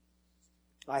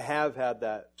I have had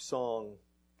that song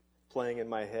playing in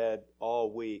my head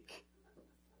all week.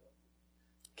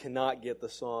 Cannot get the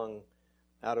song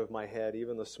out of my head.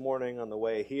 Even this morning on the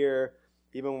way here,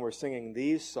 even when we're singing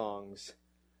these songs,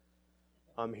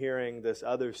 I'm hearing this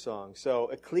other song. So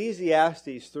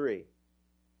Ecclesiastes 3,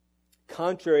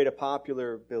 contrary to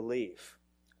popular belief,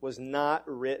 was not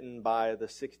written by the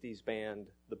 60s band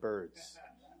The Byrds.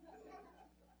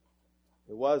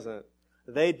 It wasn't.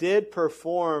 They did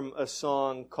perform a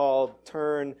song called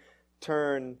Turn,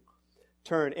 Turn,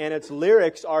 Turn, and its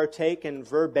lyrics are taken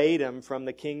verbatim from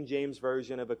the King James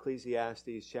Version of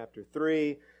Ecclesiastes chapter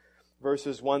 3,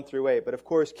 verses 1 through 8. But of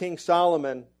course, King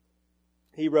Solomon,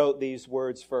 he wrote these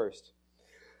words first.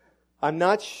 I'm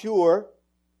not sure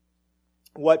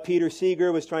what Peter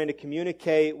Seeger was trying to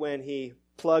communicate when he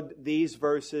plugged these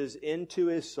verses into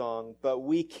his song, but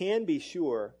we can be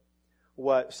sure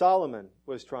what Solomon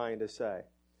was trying to say.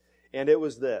 And it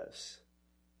was this: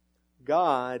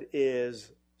 God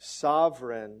is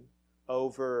sovereign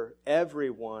over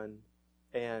everyone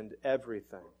and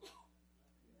everything.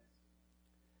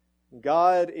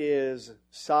 God is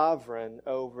sovereign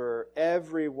over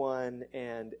everyone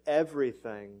and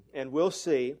everything. And we'll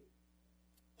see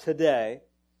today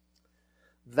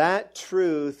that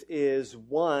truth is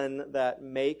one that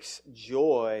makes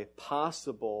joy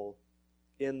possible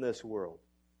in this world.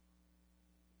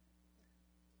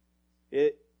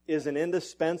 It is an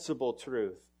indispensable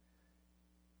truth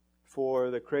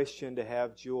for the Christian to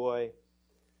have joy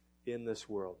in this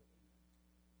world.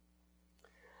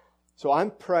 So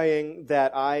I'm praying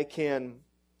that I can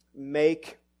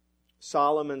make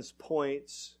Solomon's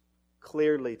points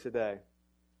clearly today,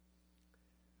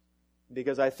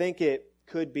 because I think it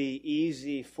could be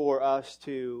easy for us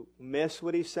to miss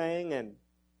what he's saying, and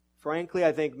frankly,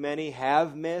 I think many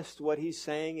have missed what he's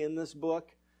saying in this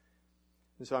book.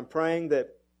 And so I'm praying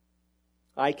that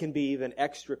I can be even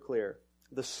extra clear.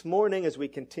 This morning, as we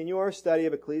continue our study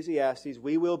of Ecclesiastes,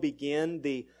 we will begin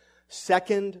the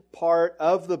second part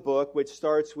of the book, which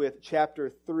starts with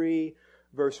chapter 3,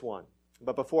 verse 1.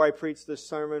 But before I preach this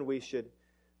sermon, we should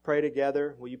pray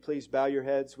together. Will you please bow your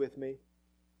heads with me?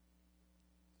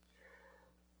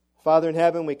 Father in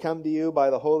heaven, we come to you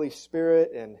by the Holy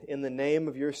Spirit and in the name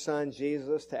of your Son,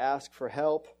 Jesus, to ask for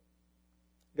help.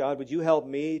 God, would you help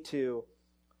me to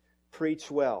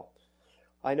preach well?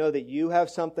 I know that you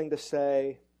have something to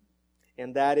say,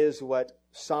 and that is what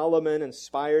Solomon,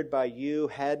 inspired by you,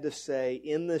 had to say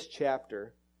in this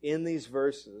chapter, in these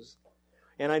verses.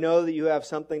 And I know that you have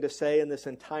something to say in this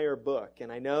entire book,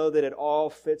 and I know that it all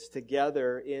fits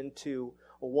together into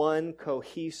one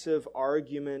cohesive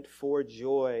argument for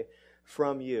joy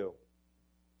from you.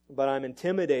 But I'm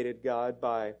intimidated, God,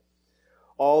 by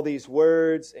all these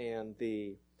words and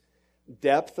the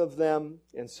depth of them,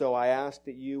 and so I ask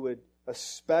that you would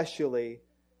especially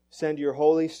send your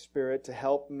Holy Spirit to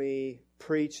help me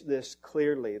preach this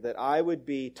clearly, that I would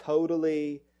be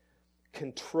totally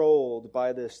controlled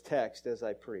by this text as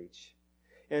I preach.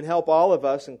 And help all of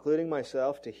us, including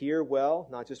myself, to hear well,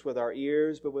 not just with our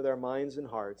ears, but with our minds and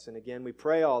hearts. And again, we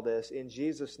pray all this in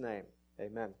Jesus' name.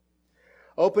 Amen.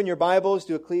 Open your Bibles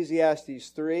to Ecclesiastes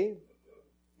 3.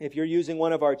 If you're using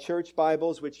one of our church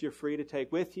Bibles, which you're free to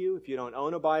take with you, if you don't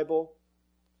own a Bible,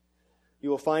 you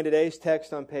will find today's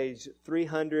text on page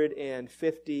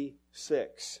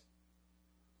 356.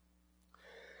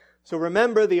 So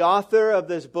remember, the author of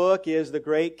this book is the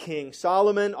great King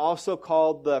Solomon, also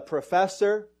called the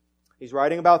Professor. He's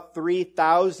writing about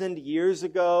 3,000 years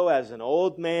ago as an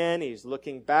old man. He's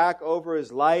looking back over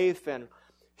his life and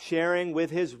sharing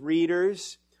with his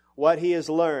readers what he has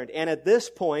learned. And at this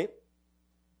point,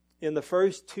 in the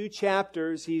first 2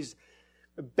 chapters, he's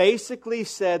basically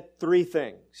said 3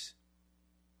 things.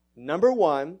 Number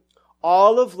 1,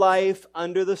 all of life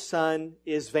under the sun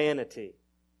is vanity.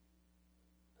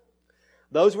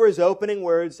 Those were his opening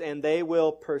words, and they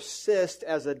will persist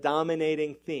as a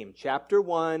dominating theme. Chapter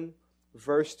 1,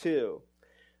 verse 2.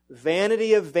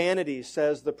 Vanity of vanities,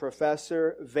 says the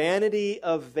Professor. Vanity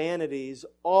of vanities,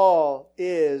 all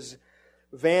is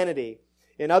vanity.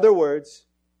 In other words,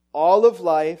 all of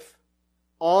life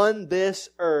on this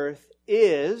earth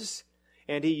is,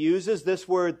 and he uses this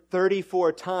word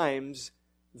 34 times,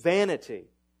 vanity,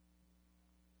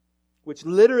 which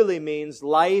literally means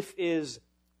life is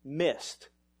mist.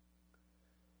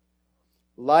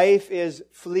 Life is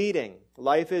fleeting.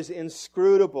 Life is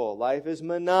inscrutable. Life is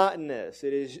monotonous.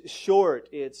 It is short.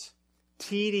 It's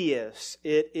tedious.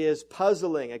 It is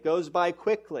puzzling. It goes by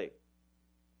quickly.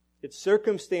 Its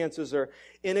circumstances are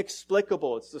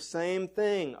inexplicable. It's the same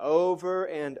thing over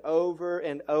and over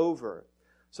and over.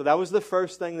 So that was the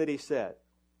first thing that he said.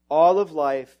 All of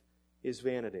life is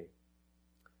vanity.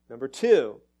 Number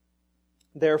 2,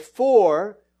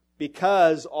 therefore,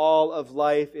 because all of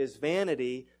life is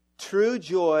vanity, true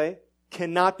joy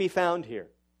cannot be found here.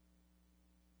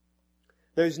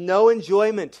 There's no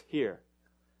enjoyment here.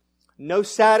 No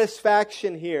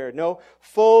satisfaction here. No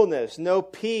fullness. No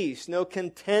peace. No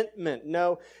contentment.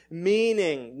 No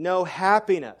meaning. No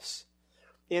happiness.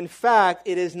 In fact,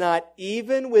 it is not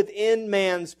even within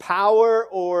man's power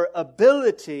or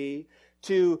ability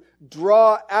to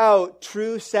draw out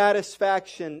true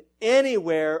satisfaction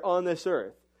anywhere on this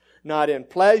earth. Not in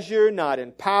pleasure, not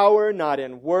in power, not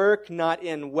in work, not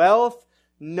in wealth.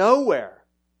 Nowhere.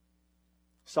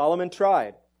 Solomon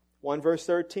tried. 1 verse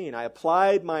 13, I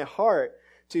applied my heart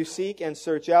to seek and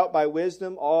search out by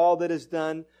wisdom all that is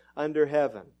done under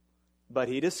heaven. But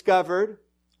he discovered,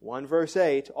 1 verse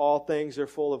 8, all things are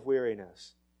full of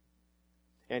weariness.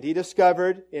 And he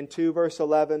discovered in 2 verse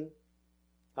 11,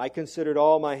 I considered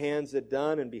all my hands had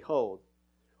done, and behold,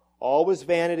 all was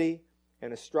vanity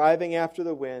and a striving after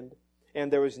the wind,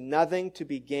 and there was nothing to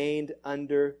be gained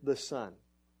under the sun.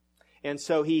 And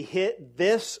so he hit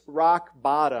this rock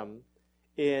bottom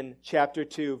in chapter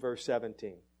 2, verse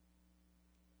 17.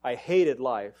 I hated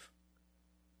life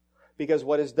because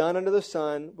what is done under the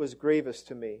sun was grievous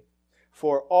to me.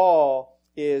 For all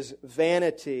is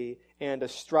vanity and a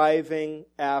striving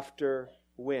after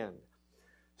wind.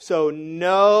 So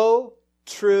no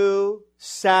true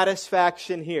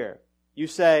satisfaction here. You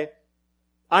say,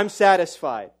 I'm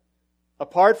satisfied.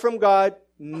 Apart from God,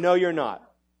 no, you're not.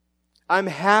 I'm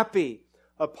happy.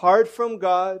 Apart from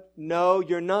God, no,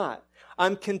 you're not.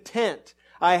 I'm content.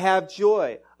 I have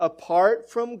joy.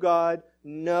 Apart from God,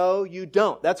 no, you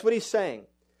don't. That's what he's saying.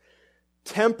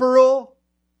 Temporal,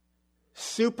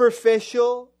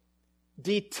 superficial,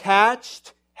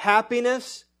 detached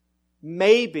happiness,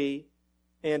 maybe,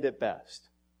 and at best.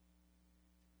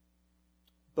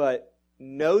 But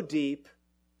no deep,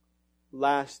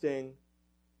 lasting,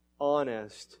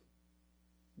 honest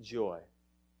joy.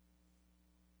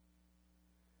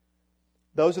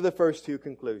 Those are the first 2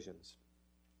 conclusions.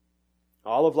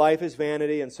 All of life is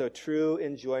vanity, and so true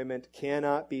enjoyment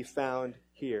cannot be found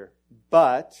here.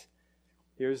 But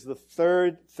here's the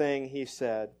third thing he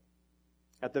said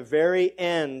at the very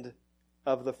end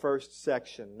of the first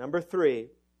section. Number 3,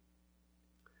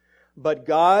 but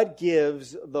God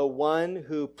gives the one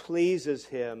who pleases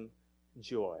Him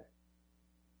joy.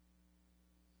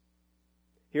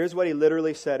 Here's what he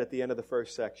literally said at the end of the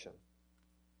first section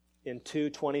in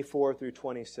 2:24 through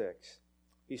 26.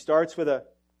 He starts with a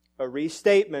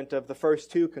restatement of the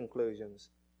first 2 conclusions.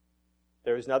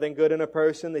 There is nothing good in a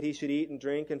person that he should eat and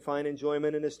drink and find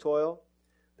enjoyment in his toil.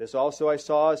 This also I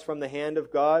saw is from the hand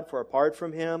of God, for apart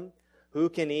from Him, who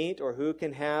can eat or who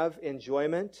can have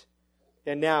enjoyment?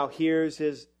 And now here's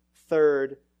his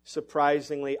third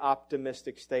surprisingly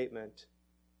optimistic statement.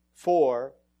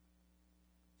 For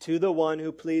to the one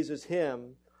who pleases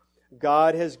Him,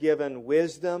 God has given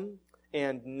wisdom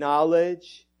and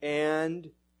knowledge and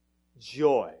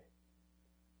joy.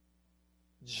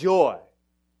 Joy.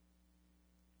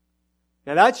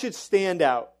 Now that should stand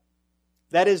out.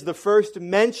 That is the first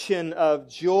mention of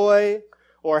joy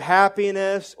or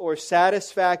happiness or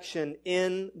satisfaction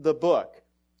in the book.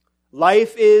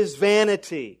 Life is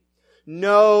vanity.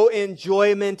 No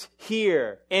enjoyment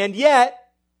here. And yet,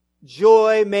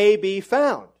 joy may be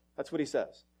found. That's what he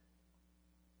says.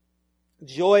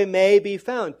 Joy may be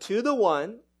found to the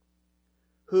one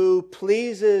who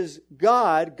pleases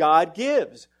God. God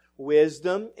gives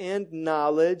wisdom and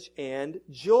knowledge and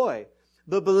joy.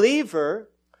 The believer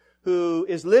who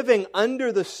is living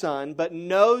under the sun but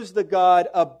knows the God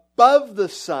above the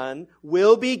sun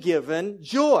will be given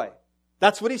joy.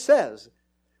 That's what he says.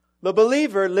 The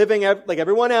believer living like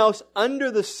everyone else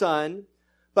under the sun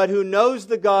but who knows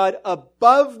the God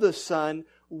above the sun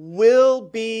will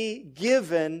be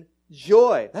given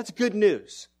joy. That's good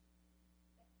news.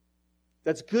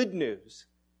 That's good news.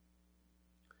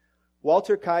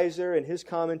 Walter Kaiser in his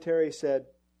commentary said,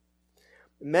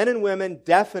 men and women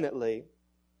definitely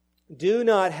do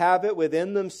not have it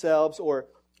within themselves or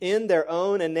in their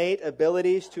own innate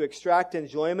abilities to extract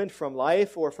enjoyment from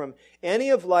life or from any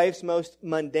of life's most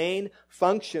mundane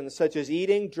functions such as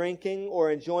eating, drinking,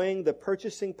 or enjoying the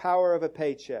purchasing power of a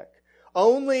paycheck.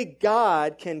 Only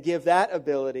God can give that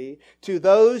ability to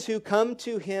those who come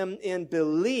to Him in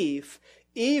belief,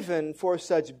 even for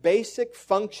such basic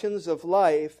functions of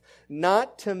life,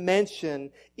 not to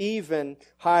mention even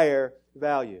higher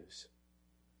values.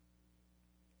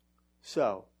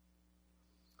 So,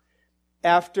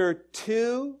 after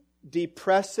 2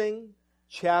 depressing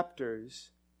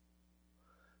chapters,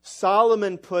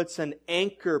 Solomon puts an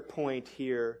anchor point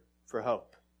here for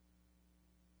hope.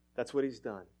 That's what he's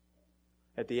done.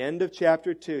 At the end of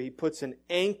chapter 2, he puts an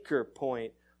anchor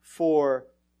point for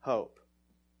hope.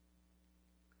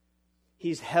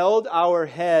 He's held our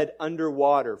head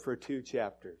underwater for 2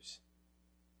 chapters.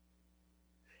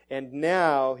 And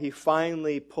now he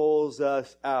finally pulls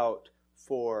us out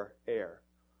for air.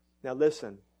 Now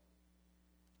listen.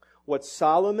 What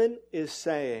Solomon is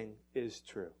saying is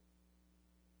true.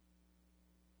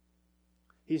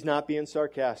 He's not being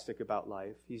sarcastic about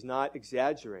life. He's not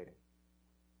exaggerating.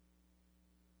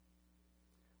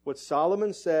 What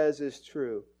Solomon says is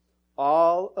true.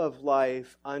 All of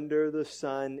life under the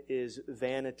sun is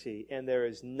vanity, and there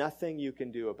is nothing you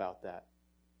can do about that.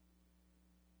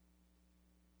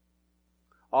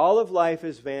 All of life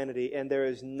is vanity, and there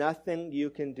is nothing you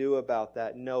can do about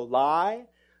that. No lie,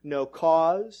 no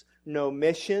cause, no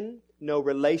mission, no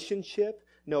relationship,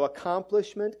 no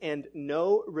accomplishment, and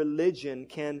no religion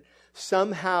can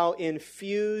somehow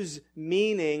infuse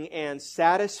meaning and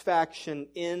satisfaction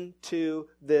into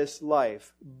this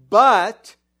life.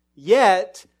 But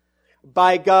yet,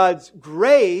 by God's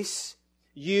grace,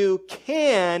 you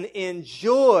can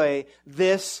enjoy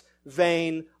this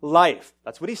vain life.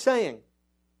 That's what he's saying.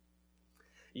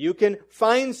 You can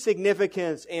find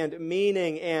significance and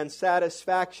meaning and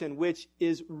satisfaction, which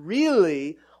is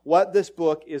really what this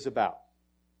book is about.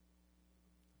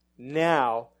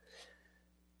 Now,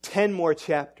 10 more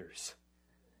chapters.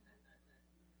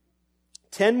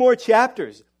 10 more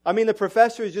chapters. I mean, the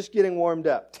professor is just getting warmed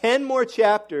up. 10 more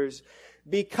chapters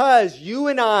because you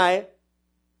and I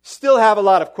still have a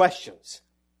lot of questions.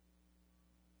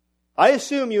 I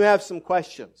assume you have some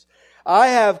questions. I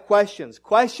have questions.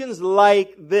 Questions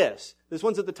like this. This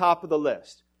one's at the top of the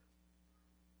list.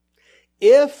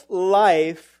 If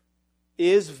life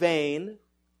is vain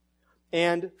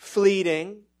and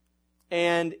fleeting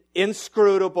and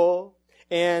inscrutable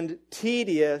and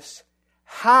tedious,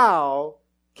 how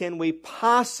can we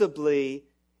possibly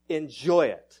enjoy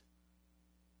it?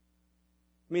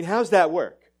 I mean, how's that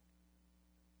work?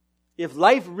 If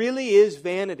life really is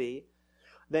vanity,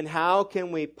 then how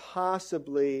can we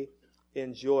possibly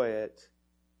enjoy it?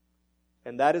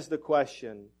 And that is the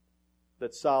question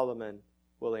that Solomon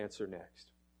will answer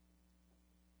next.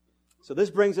 So this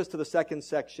brings us to the second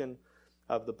section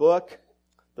of the book.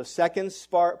 The second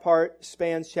part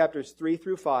spans chapters 3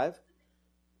 through 5.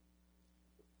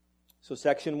 So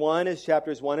section 1 is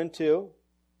chapters 1 and 2.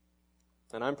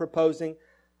 And I'm proposing,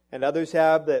 and others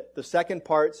have, that the second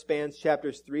part spans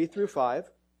chapters 3 through 5.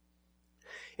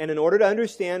 And in order to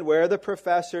understand where the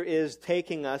professor is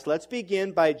taking us, let's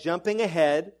begin by jumping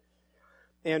ahead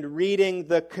and reading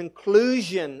the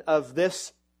conclusion of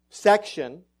this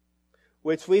section,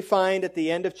 which we find at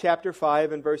the end of chapter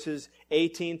 5 in verses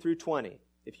 18 through 20.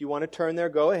 If you want to turn there,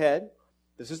 go ahead.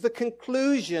 This is the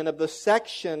conclusion of the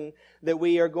section that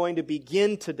we are going to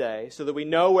begin today so that we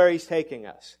know where he's taking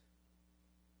us.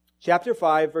 Chapter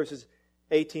 5, verses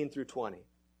 18 through 20.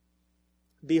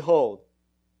 Behold,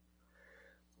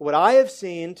 what I have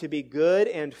seen to be good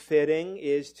and fitting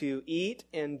is to eat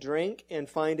and drink and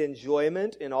find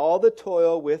enjoyment in all the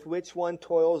toil with which one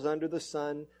toils under the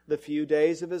sun the few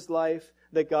days of his life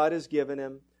that God has given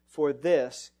him, for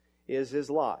this is his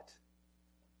lot.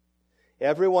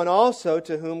 Everyone also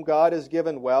to whom God has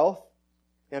given wealth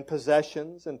and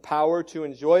possessions and power to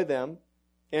enjoy them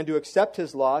and to accept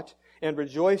his lot and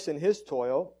rejoice in his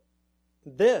toil,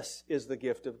 this is the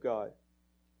gift of God.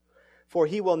 For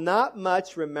he will not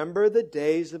much remember the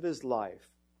days of his life,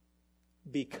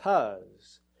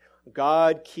 because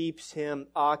God keeps him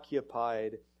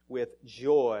occupied with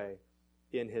joy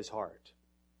in his heart.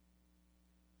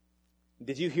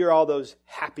 Did you hear all those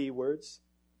happy words?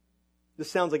 This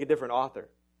sounds like a different author.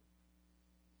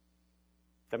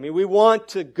 I mean, we want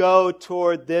to go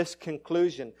toward this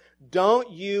conclusion.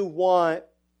 Don't you want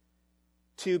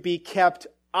to be kept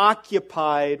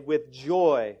occupied with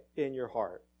joy in your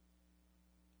heart?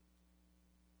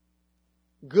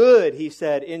 Good, he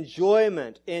said,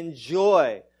 enjoyment,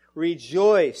 enjoy,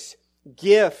 rejoice,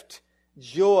 gift,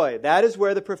 joy. That is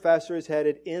where the professor is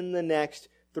headed in the next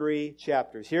 3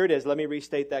 chapters. Here it is. Let me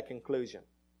restate that conclusion.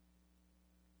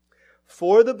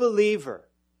 For the believer,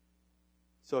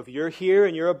 so if you're here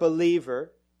and you're a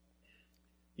believer,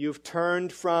 you've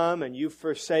turned from and you've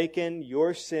forsaken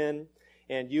your sin,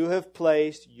 and you have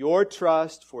placed your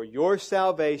trust for your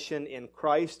salvation in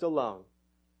Christ alone.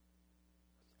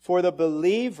 For the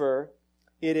believer,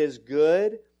 it is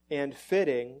good and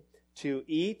fitting to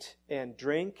eat and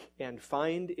drink and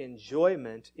find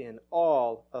enjoyment in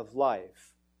all of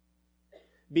life.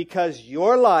 Because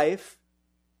your life,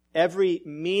 every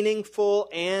meaningful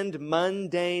and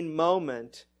mundane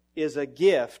moment, is a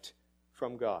gift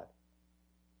from God.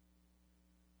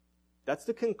 That's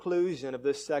the conclusion of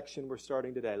this section we're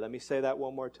starting today. Let me say that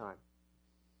one more time.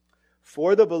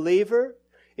 For the believer,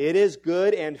 it is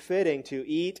good and fitting to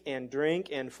eat and drink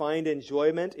and find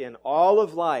enjoyment in all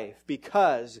of life,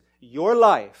 because your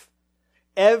life,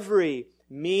 every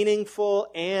meaningful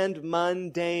and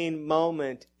mundane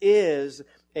moment, is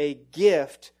a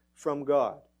gift from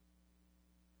God.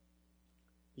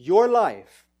 Your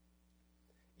life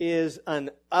is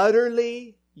an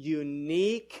utterly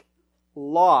unique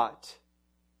lot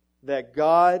that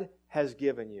God has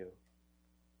given you,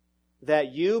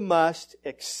 that you must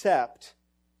accept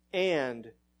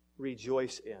and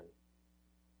rejoice in.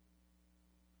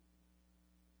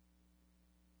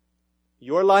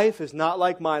 Your life is not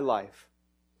like my life.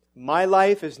 My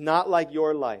life is not like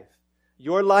your life.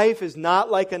 Your life is not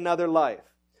like another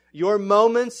life. Your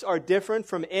moments are different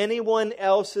from anyone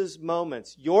else's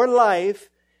moments. Your life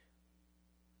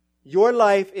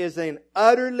is an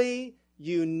utterly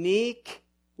unique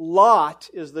lot,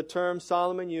 is the term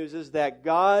Solomon uses, that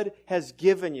God has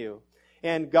given you.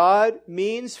 And God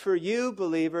means for you,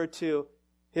 believer, to,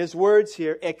 his words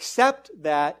here, accept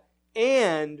that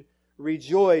and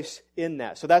rejoice in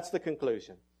that. So that's the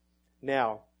conclusion.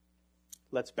 Now,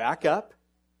 let's back up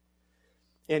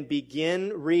and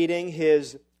begin reading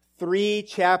his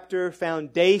 3-chapter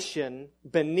foundation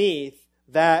beneath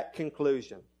that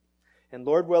conclusion. And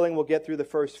Lord willing, we'll get through the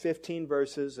first 15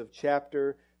 verses of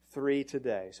chapter 3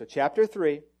 today. So chapter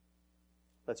 3,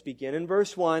 let's begin in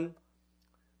verse 1.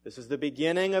 This is the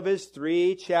beginning of his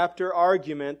 3-chapter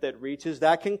argument that reaches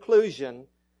that conclusion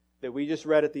that we just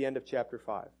read at the end of chapter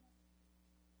 5.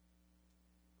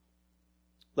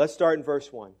 Let's start in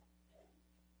verse 1.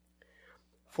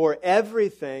 For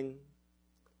everything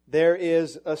there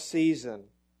is a season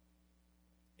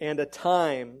and a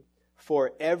time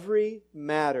for every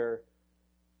matter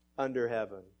under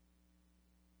heaven.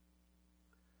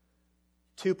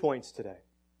 2 points today.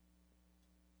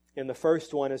 And the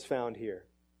first one is found here.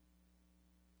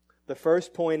 The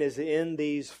first point is in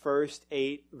these first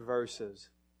 8 verses.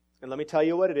 And let me tell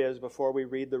you what it is before we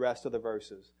read the rest of the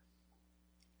verses.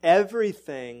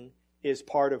 Everything is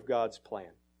part of God's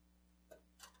plan.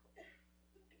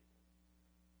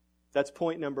 That's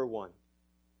point number 1.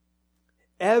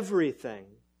 Everything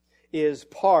is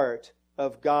part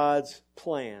of God's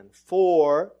plan.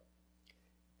 For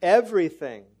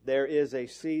everything there is a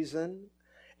season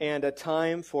and a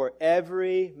time for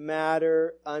every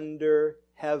matter under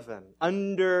heaven.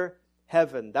 Under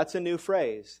heaven. That's a new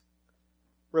phrase,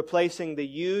 replacing the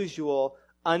usual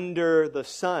under the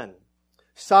sun.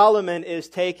 Solomon is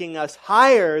taking us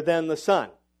higher than the sun.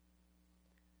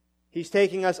 He's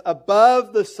taking us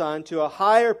above the sun to a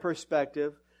higher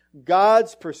perspective,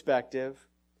 God's perspective.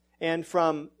 And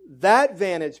from that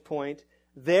vantage point,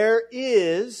 there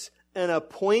is an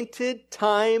appointed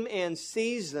time and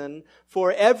season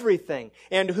for everything.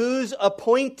 And who's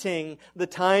appointing the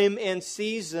time and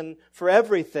season for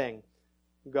everything?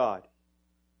 God.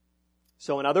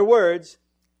 So in other words,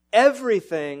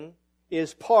 everything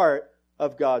is part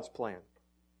of God's plan.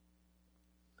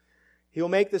 He'll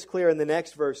make this clear in the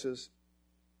next verses.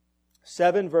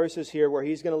 7 verses here where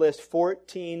he's going to list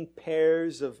 14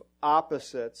 pairs of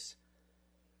opposites.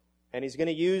 And he's going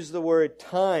to use the word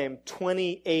time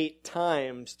 28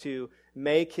 times to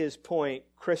make his point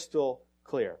crystal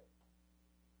clear.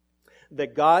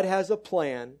 That God has a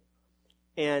plan,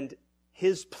 and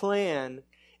his plan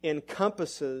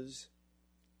encompasses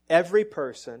every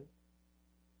person,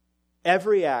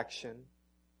 every action,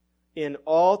 in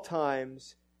all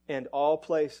times and all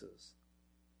places.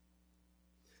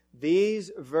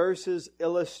 These verses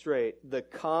illustrate the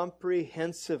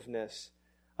comprehensiveness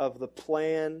of the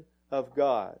plan of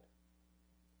God.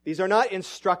 These are not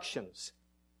instructions.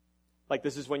 Like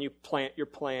this is when you plant your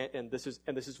plant, and this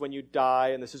is when you die,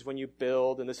 and this is when you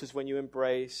build, and this is when you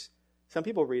embrace. Some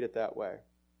people read it that way.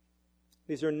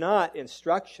 These are not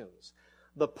instructions.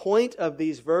 The point of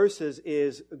these verses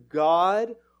is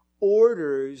God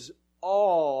orders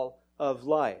all of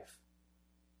life.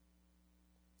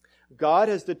 God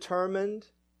has determined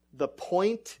the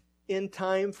point in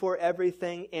time for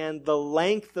everything and the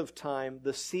length of time,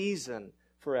 the season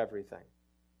for everything.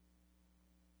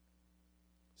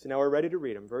 So now we're ready to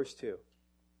read them. Verse 2.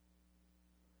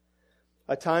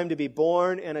 A time to be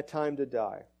born and a time to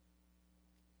die.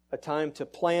 A time to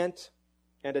plant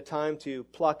and a time to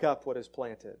pluck up what is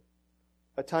planted.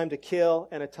 A time to kill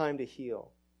and a time to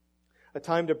heal. A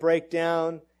time to break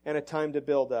down and a time to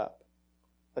build up.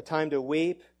 A time to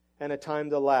weep and a time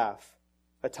to laugh.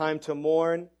 A time to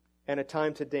mourn and a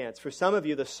time to dance. For some of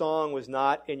you, the song was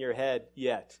not in your head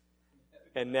yet.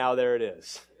 And now there it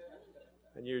is.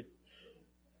 And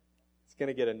it's going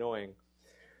to get annoying.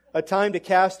 A time to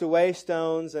cast away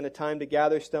stones and a time to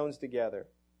gather stones together.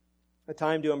 A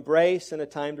time to embrace and a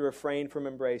time to refrain from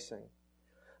embracing.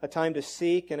 A time to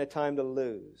seek and a time to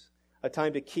lose. A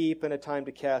time to keep and a time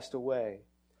to cast away.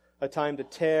 A time to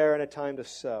tear and a time to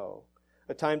sow.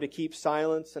 A time to keep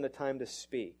silence and a time to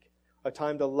speak. A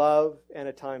time to love and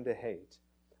a time to hate.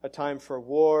 A time for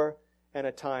war and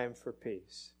a time for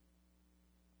peace.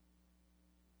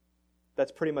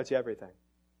 That's pretty much everything.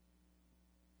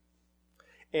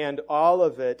 And all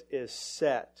of it is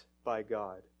set by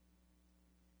God.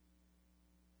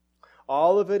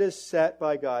 All of it is set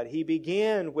by God. He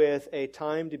began with a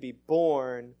time to be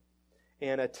born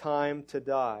and a time to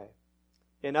die.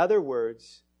 In other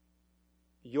words,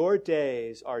 your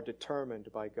days are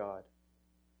determined by God.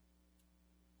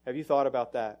 Have you thought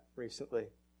about that recently?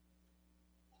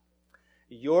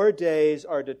 Your days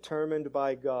are determined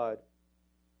by God.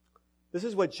 This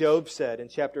is what Job said in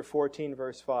chapter 14,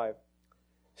 verse 5.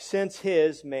 Since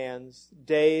his, man's,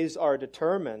 days are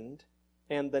determined,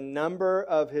 and the number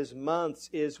of his months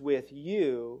is with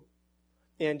you,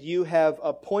 and you have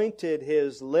appointed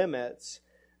his limits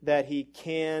that he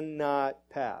cannot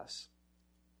pass.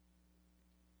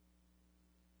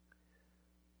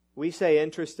 We say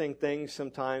interesting things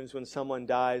sometimes when someone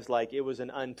dies, like it was an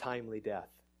untimely death.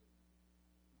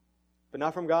 But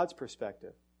not from God's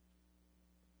perspective.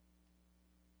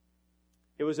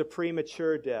 It was a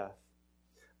premature death,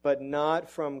 but not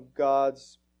from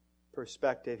God's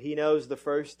perspective. He knows the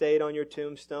first date on your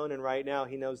tombstone, and right now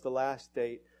He knows the last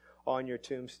date on your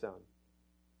tombstone.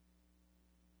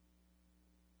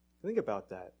 Think about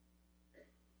that.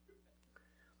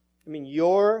 I mean,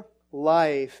 your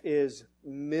life is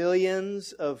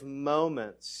millions of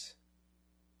moments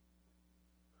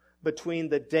between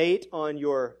the date on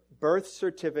your birth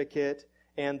certificate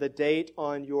and the date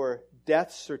on your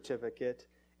death certificate,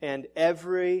 and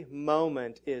every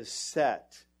moment is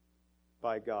set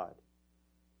by God.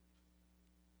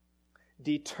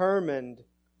 Determined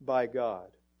by God.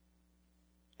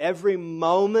 Every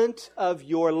moment of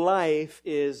your life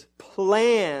is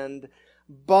planned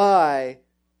by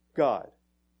God.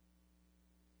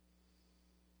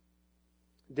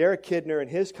 Derek Kidner, in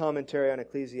his commentary on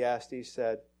Ecclesiastes,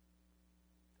 said,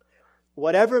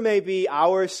 whatever may be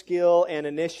our skill and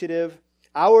initiative,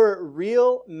 our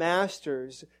real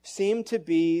masters seem to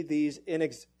be these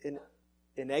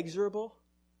inexorable,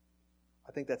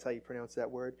 I think that's how you pronounce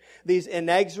that word, these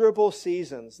inexorable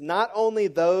seasons, not only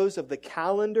those of the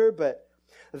calendar, but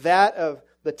that of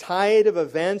the tide of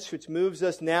events which moves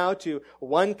us now to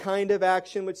one kind of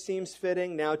action which seems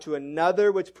fitting, now to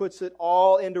another which puts it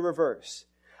all into reverse.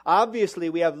 Obviously,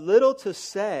 we have little to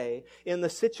say in the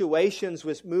situations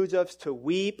which moves us to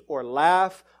weep or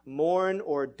laugh, mourn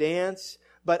or dance,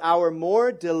 but our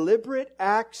more deliberate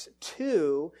acts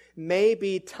too may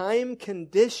be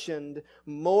time-conditioned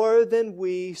more than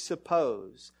we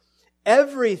suppose.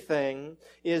 Everything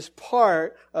is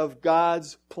part of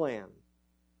God's plan.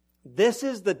 This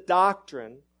is the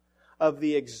doctrine of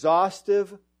the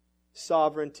exhaustive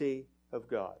sovereignty of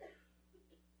God.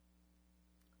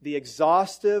 The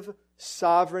exhaustive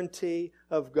sovereignty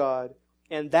of God.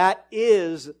 And that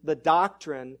is the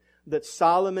doctrine that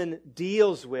Solomon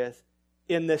deals with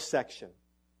in this section.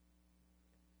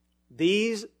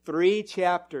 These 3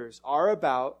 chapters are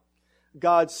about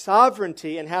God's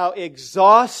sovereignty and how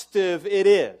exhaustive it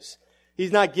is.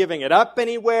 He's not giving it up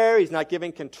anywhere. He's not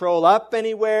giving control up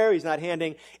anywhere. He's not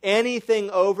handing anything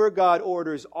over. God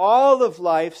orders all of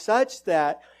life such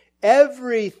that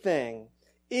everything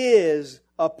is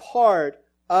a part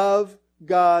of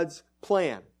God's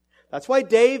plan. That's why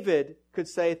David could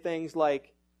say things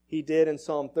like he did in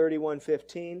Psalm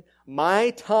 31:15, my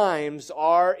times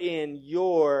are in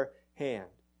your hand.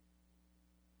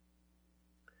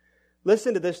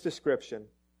 Listen to this description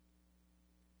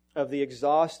of the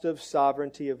exhaustive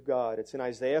sovereignty of God. It's in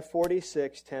Isaiah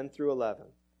 46:10 through 11.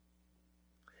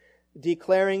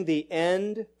 Declaring the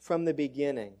end from the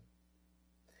beginning,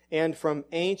 and from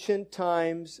ancient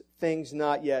times things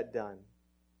not yet done,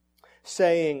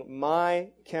 saying, my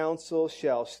counsel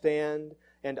shall stand,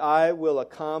 and I will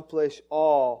accomplish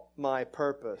all my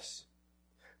purpose.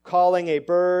 Calling a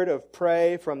bird of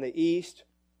prey from the east,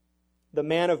 the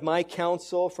man of my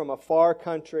counsel from a far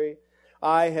country,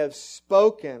 I have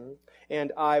spoken,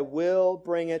 and I will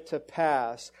bring it to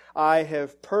pass. I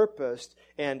have purposed,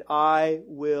 and I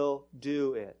will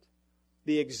do it.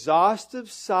 The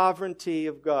exhaustive sovereignty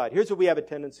of God. Here's what we have a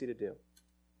tendency to do.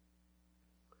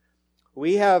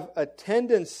 We have a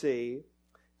tendency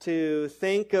to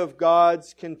think of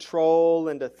God's control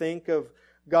and to think of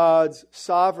God's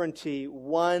sovereignty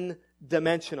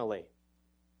one-dimensionally.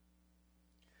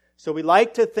 So we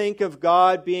like to think of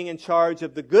God being in charge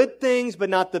of the good things,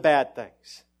 but not the bad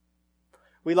things.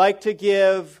 We like to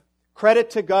give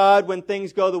credit to God when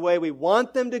things go the way we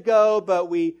want them to go, but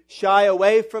we shy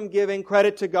away from giving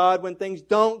credit to God when things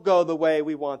don't go the way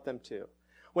we want them to.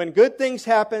 When good things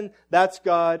happen, that's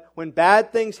God. When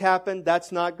bad things happen,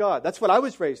 that's not God. That's what I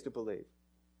was raised to believe.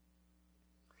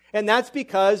 And that's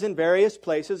because in various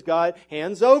places God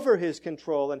hands over His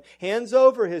control and hands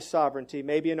over His sovereignty.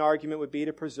 Maybe an argument would be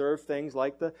to preserve things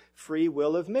like the free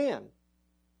will of man.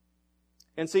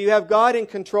 And so you have God in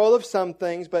control of some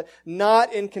things, but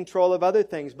not in control of other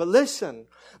things. But listen,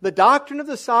 the doctrine of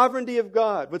the sovereignty of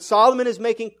God, what Solomon is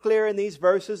making clear in these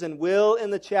verses and will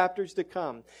in the chapters to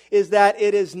come, is that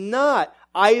it is not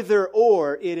either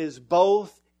or, it is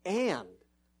both and.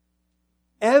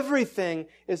 Everything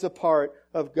is a part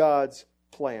of God's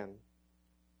plan.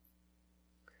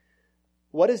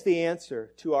 What is the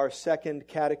answer to our second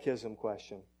catechism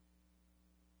question?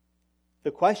 The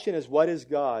question is, what is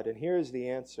God? And here is the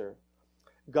answer.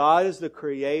 God is the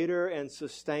creator and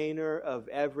sustainer of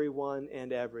everyone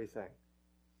and everything.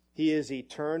 He is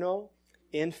eternal,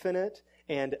 infinite,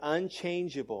 and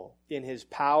unchangeable in His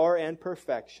power and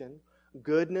perfection,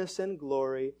 goodness and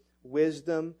glory,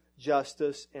 wisdom,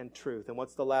 justice, and truth. And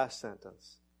what's the last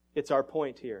sentence? It's our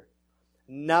point here.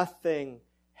 Nothing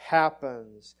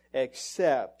happens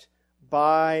except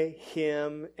by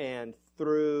Him and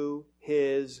through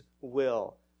His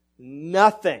will.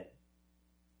 Nothing.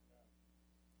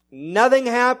 Nothing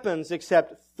happens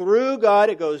except through God.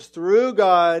 It goes through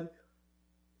God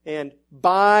and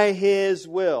by His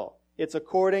will. It's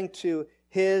according to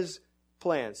His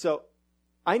plan. So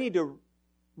I need to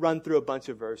run through a bunch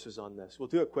of verses on this. We'll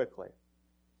do it quickly.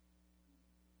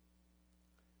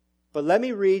 But let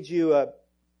me read you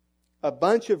a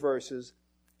bunch of verses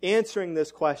answering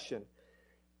this question.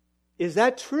 Is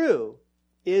that true?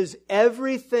 Is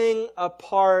everything a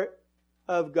part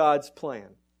of God's plan?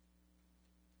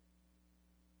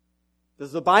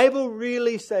 Does the Bible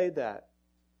really say that?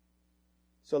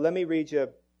 So let me read you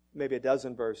maybe a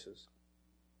dozen verses.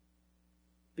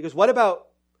 Because what about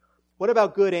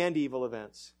good and evil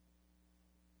events?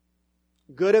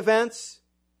 Good events?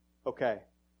 Okay.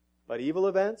 But evil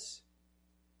events?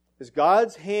 Is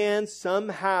God's hand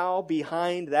somehow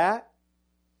behind that?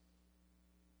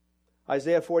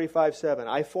 Isaiah 45:7.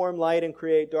 I form light and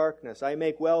create darkness. I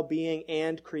make well-being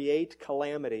and create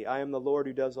calamity. I am the Lord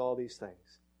who does all these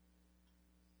things.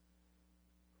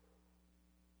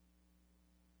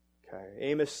 Okay.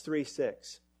 Amos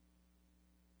 3:6.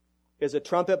 Is a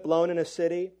trumpet blown in a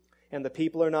city and the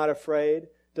people are not afraid?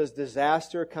 Does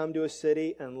disaster come to a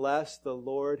city unless the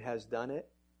Lord has done it?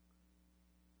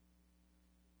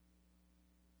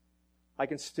 I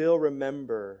can still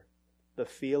remember the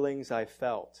feelings I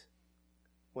felt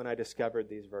when I discovered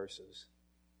these verses.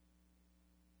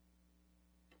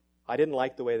 I didn't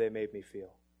like the way they made me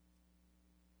feel.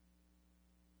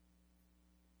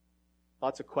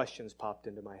 Lots of questions popped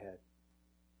into my head.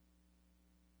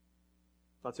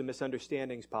 Lots of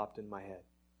misunderstandings popped in my head.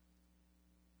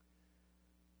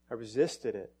 I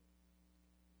resisted it.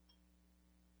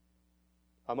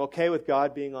 I'm okay with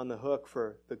God being on the hook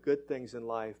for the good things in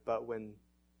life, but when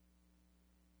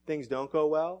things don't go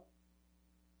well,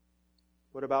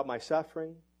 what about my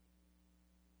suffering?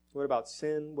 What about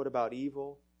sin? What about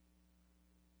evil?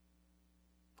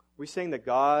 Are we saying that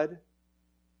God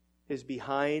is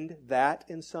behind that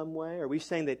in some way? Are we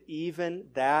saying that even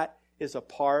that is a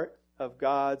part of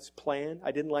God's plan?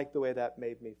 I didn't like the way that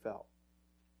made me feel.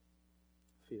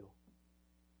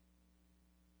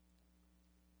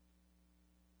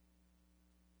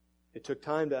 It took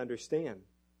time to understand.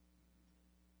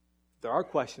 There are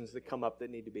questions that come up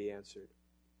that need to be answered.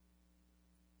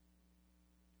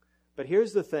 But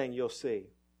here's the thing you'll see.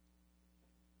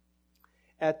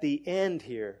 At the end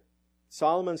here,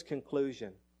 Solomon's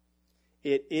conclusion,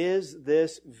 it is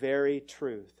this very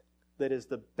truth that is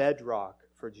the bedrock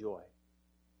for joy.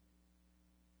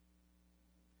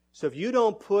 So if you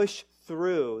don't push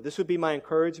through, this would be my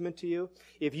encouragement to you,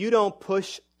 if you don't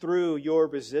push through your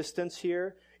resistance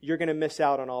here, you're going to miss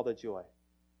out on all the joy.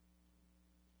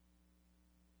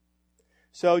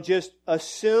 So just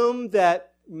assume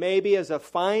that maybe as a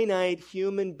finite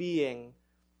human being,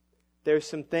 there's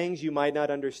some things you might not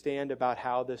understand about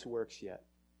how this works yet.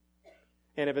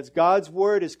 And if it's God's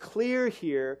Word is clear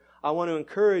here, I want to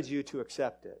encourage you to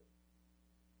accept it.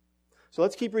 So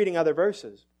let's keep reading other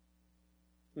verses.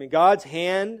 I mean, God's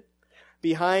hand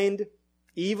behind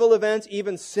evil events,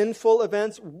 even sinful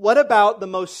events. What about the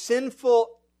most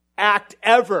sinful act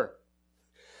ever?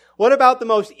 What about the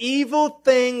most evil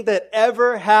thing that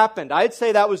ever happened? I'd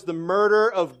say that was the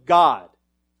murder of God.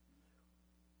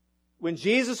 When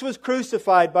Jesus was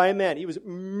crucified by men, He was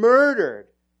murdered.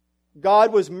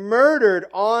 God was murdered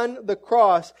on the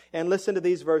cross. And listen to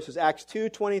these verses, Acts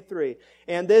 2:23.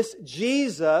 And this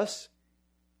Jesus,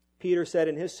 Peter said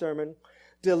in his sermon,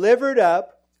 delivered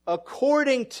up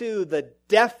according to the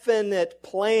definite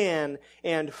plan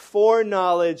and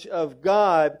foreknowledge of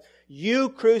God, you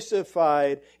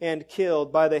crucified and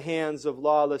killed by the hands of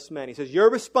lawless men. He says, you're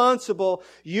responsible.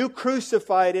 You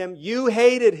crucified Him. You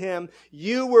hated Him.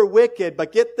 You were wicked.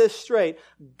 But get this straight.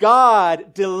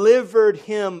 God delivered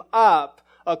Him up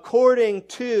according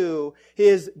to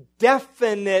His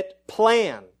definite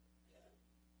plan.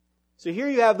 So here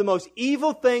you have the most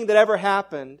evil thing that ever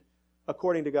happened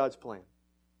according to God's plan.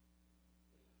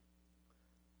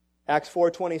 Acts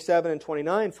 4:27 and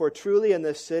 29, for truly in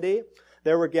this city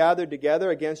there were gathered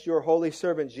together against your holy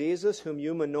servant Jesus, whom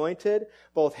you anointed,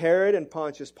 both Herod and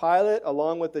Pontius Pilate,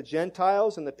 along with the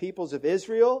Gentiles and the peoples of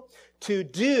Israel, to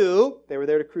do, they were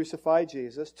there to crucify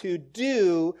Jesus, to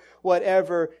do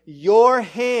whatever your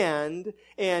hand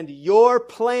and your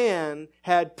plan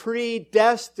had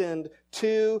predestined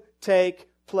to take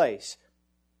place.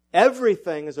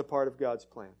 Everything is a part of God's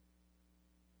plan.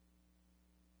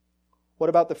 What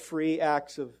about the free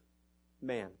acts of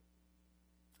man?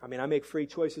 I mean, I make free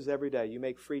choices every day. You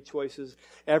make free choices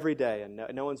every day. And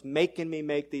no one's making me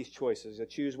make these choices. I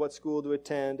choose what school to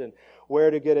attend and where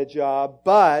to get a job.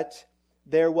 But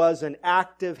there was an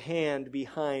active hand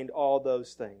behind all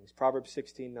those things. Proverbs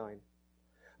 16:9.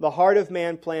 The heart of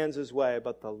man plans his way,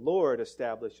 but the Lord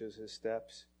establishes his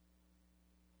steps.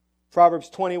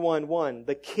 Proverbs 21:1.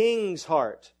 The king's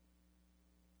heart.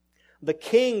 The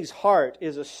king's heart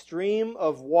is a stream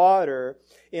of water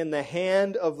in the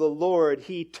hand of the Lord.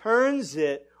 He turns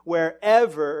it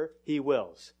wherever He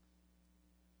wills.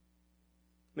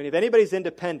 I mean, if anybody's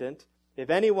independent,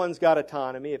 if anyone's got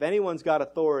autonomy, if anyone's got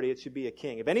authority, it should be a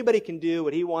king. If anybody can do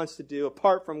what he wants to do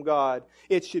apart from God,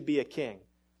 it should be a king.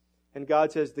 And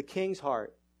God says, the king's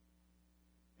heart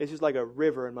is just like a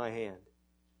river in my hand.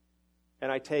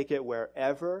 And I take it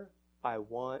wherever I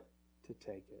want to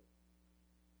take it.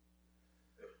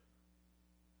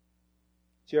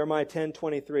 Jeremiah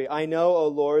 10:23. I know, O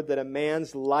Lord, that a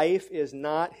man's life is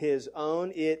not his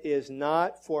own. It is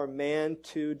not for man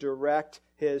to direct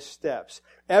his steps.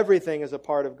 Everything is a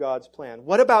part of God's plan.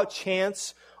 What about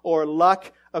chance or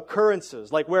luck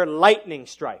occurrences, like where lightning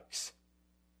strikes?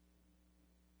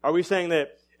 Are we saying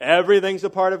that everything's a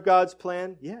part of God's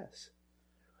plan? Yes.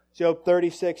 Job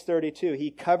 36:32.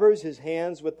 He covers his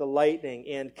hands with the lightning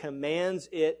and commands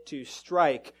it to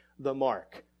strike the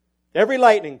mark. Every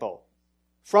lightning bolt.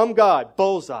 From God,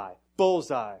 bullseye,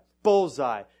 bullseye,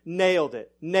 bullseye. Nailed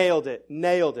it, nailed it,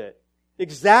 nailed it.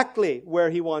 Exactly where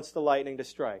He wants the lightning to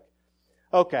strike.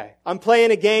 Okay, I'm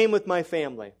playing a game with my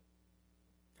family.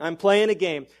 I'm playing a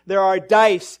game. There are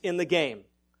dice in the game.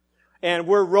 And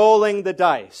we're rolling the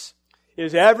dice.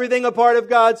 Is everything a part of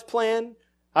God's plan?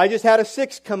 I just had a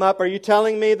 6 come up. Are you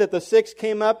telling me that the 6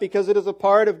 came up because it is a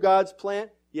part of God's plan?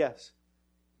 Yes.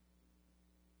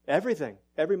 Everything,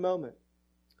 every moment.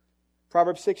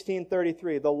 Proverbs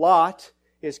 16:33, the lot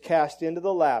is cast into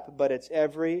the lap, but its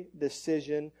every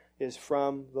decision is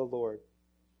from the Lord.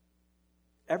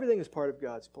 Everything is part of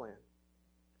God's plan.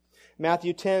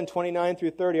 Matthew 10:29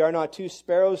 through 30, are not 2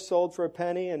 sparrows sold for a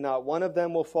penny, and not one of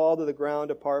them will fall to the ground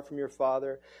apart from your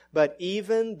Father? But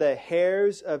even the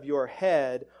hairs of your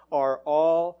head are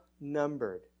all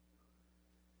numbered.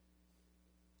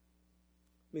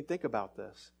 I mean, think about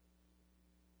this.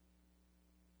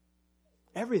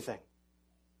 Everything.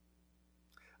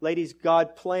 Ladies,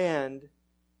 God planned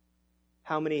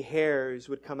how many hairs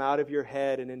would come out of your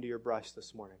head and into your brush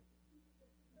this morning.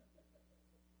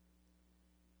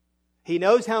 He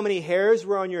knows how many hairs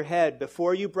were on your head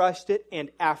before you brushed it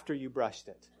and after you brushed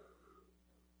it.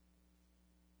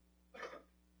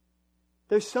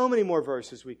 There's so many more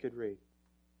verses we could read.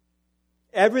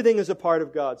 Everything is a part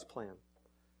of God's plan.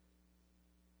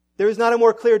 There is not a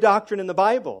more clear doctrine in the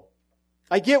Bible.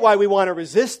 I get why we want to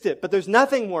resist it, but there's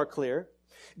nothing more clear.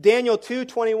 Daniel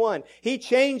 2:21. He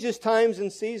changes times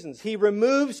and seasons. He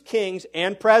removes kings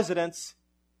and presidents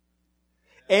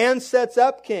and sets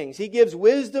up kings. He gives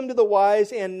wisdom to the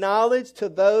wise and knowledge to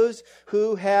those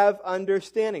who have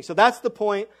understanding. So that's the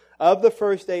point of the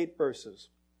first 8 verses.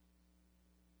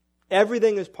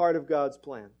 Everything is part of God's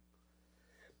plan.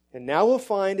 And now we'll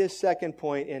find His second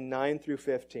point in 9 through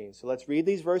 15. So let's read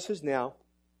these verses now.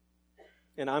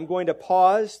 And I'm going to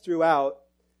pause throughout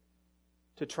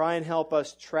to try and help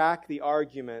us track the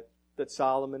argument that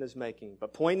Solomon is making.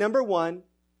 But point number 1,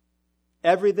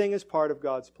 Everything is part of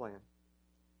God's plan.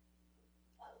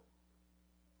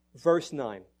 Verse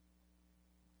 9.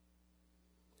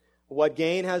 What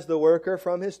gain has the worker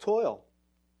from his toil?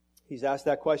 He's asked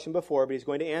that question before, but he's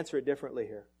going to answer it differently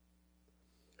here.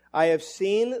 I have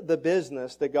seen the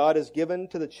business that God has given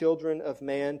to the children of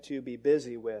man to be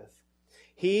busy with.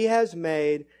 He has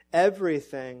made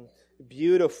everything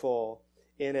beautiful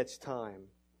in its time.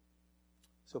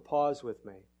 So pause with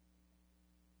me.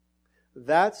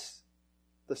 That's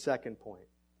the second point.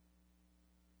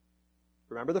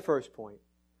 Remember the first point.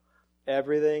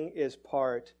 Everything is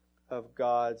part of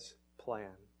God's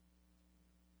plan.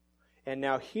 And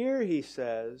now here he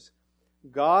says,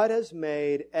 God has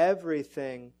made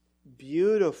everything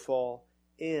beautiful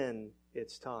in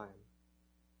its time.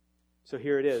 So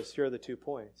here it is. Here are the 2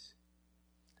 points.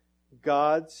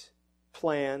 God's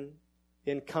plan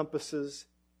encompasses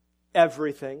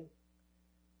everything.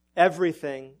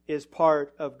 Everything is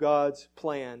part of God's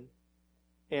plan,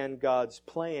 and God's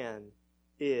plan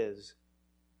is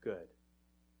good.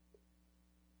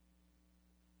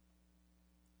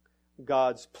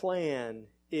 God's plan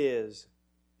is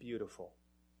beautiful.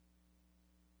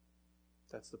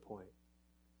 That's the point.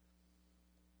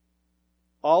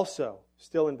 Also,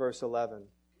 still in verse 11,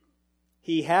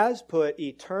 He has put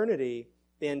eternity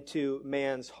into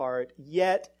man's heart,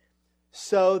 yet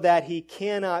so that he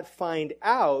cannot find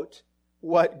out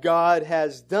what God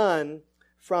has done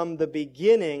from the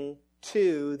beginning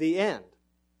to the end.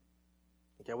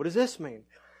 Okay, what does this mean?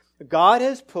 God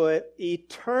has put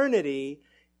eternity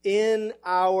in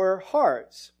our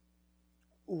hearts.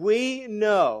 We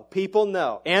know, people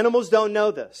know, animals don't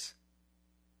know this.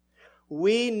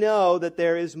 We know that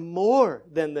there is more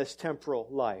than this temporal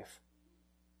life.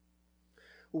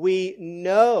 We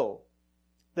know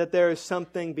that there is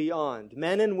something beyond.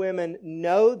 Men and women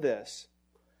know this.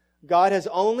 God has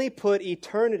only put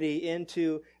eternity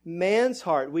into man's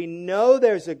heart. We know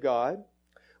there's a God.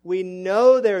 We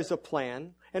know there's a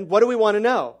plan. And what do we want to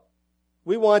know?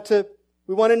 We want to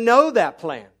know that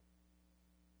plan.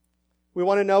 We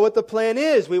want to know what the plan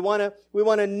is. We want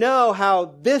to know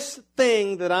how this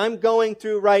thing that I'm going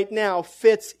through right now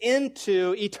fits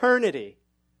into eternity.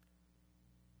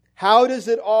 How does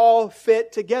it all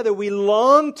fit together? We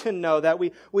long to know that.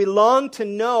 We long to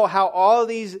know how all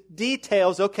these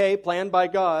details, okay, planned by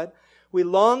God, we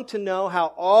long to know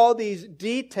how all these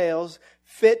details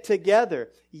fit together.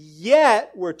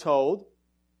 Yet, we're told,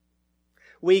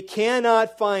 we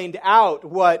cannot find out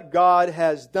what God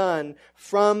has done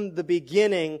from the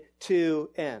beginning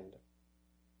to end.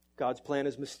 God's plan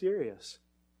is mysterious.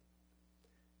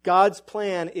 God's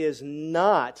plan is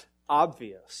not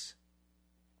obvious.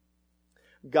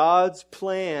 God's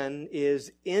plan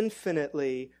is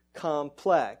infinitely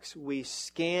complex. We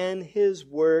scan His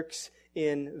works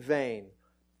in vain.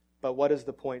 But what is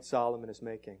the point Solomon is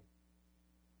making?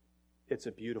 It's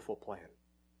a beautiful plan.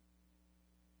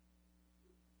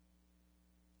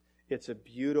 It's a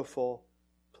beautiful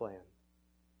plan.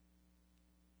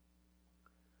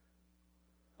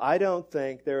 I don't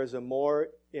think there is a more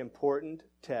important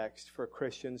text for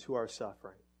Christians who are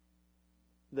suffering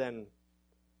than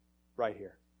right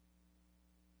here.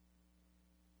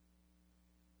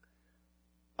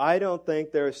 I don't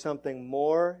think there is something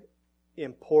more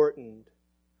important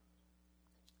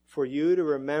for you to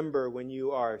remember when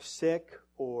you are sick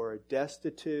or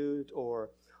destitute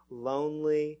or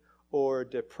lonely or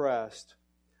depressed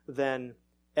than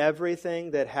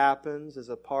everything that happens is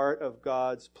a part of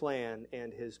God's plan,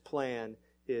 and His plan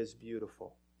is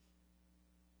beautiful.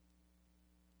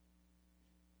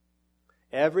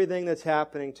 Everything that's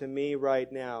happening to me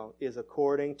right now is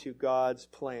according to God's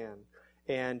plan,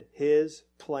 and His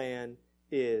plan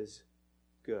is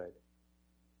good.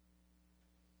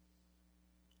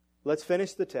 Let's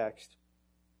finish the text.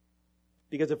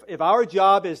 Because if our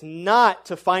job is not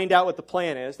to find out what the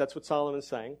plan is, that's what Solomon's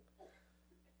saying.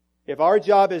 If our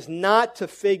job is not to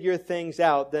figure things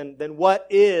out, then what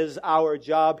is our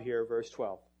job here? Verse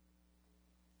 12.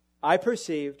 I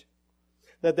perceived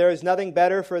that there is nothing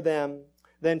better for them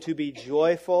than to be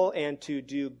joyful and to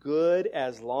do good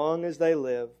as long as they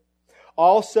live.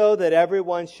 Also that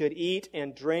everyone should eat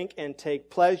and drink and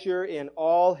take pleasure in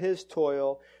all his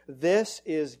toil. This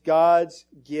is God's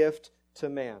gift to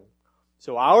man.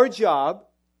 So our job,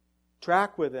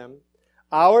 track with him,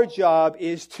 our job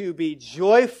is to be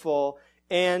joyful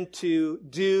and to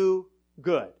do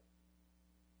good.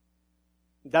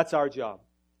 That's our job.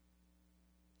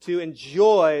 To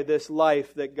enjoy this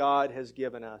life that God has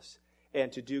given us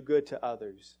and to do good to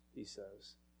others, he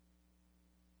says.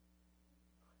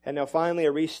 And now finally,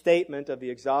 a restatement of the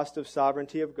exhaustive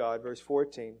sovereignty of God, verse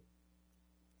 14.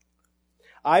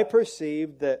 I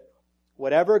perceived that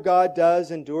whatever God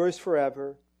does endures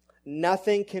forever.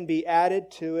 Nothing can be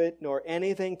added to it, nor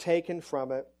anything taken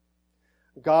from it.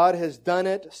 God has done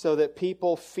it so that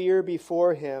people fear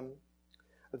before Him.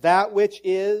 That which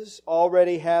is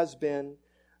already has been.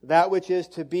 That which is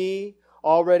to be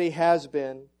already has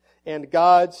been. And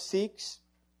God seeks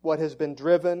what has been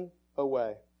driven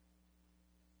away.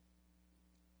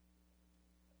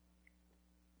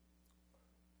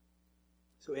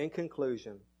 So in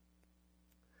conclusion,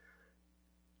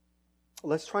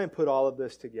 let's try and put all of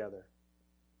this together.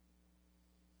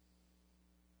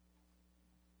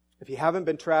 If you haven't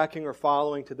been tracking or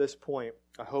following to this point,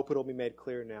 I hope it'll be made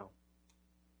clear now.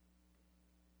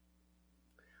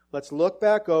 Let's look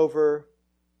back over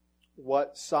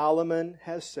what Solomon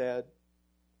has said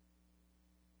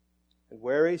and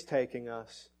where he's taking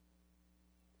us,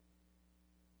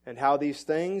 and how these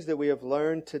things that we have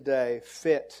learned today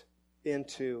fit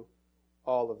into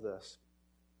all of this.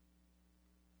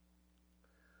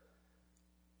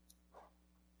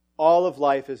 All of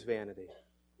life is vanity.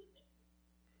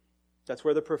 That's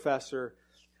where the professor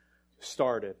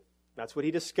started. That's what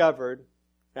he discovered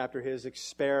after his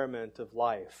experiment of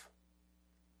life.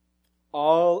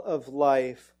 All of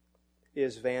life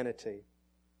is vanity.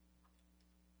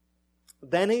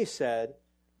 Then he said,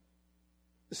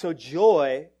 so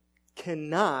joy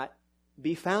cannot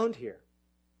be found here.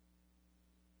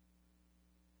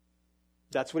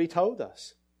 That's what he told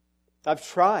us. I've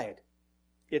tried.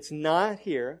 It's not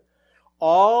here.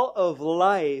 All of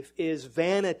life is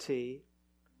vanity.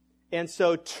 And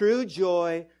so true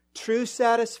joy, true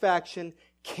satisfaction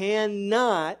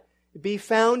cannot be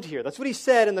found here. That's what he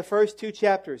said in the first 2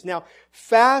 chapters. Now,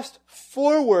 fast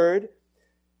forward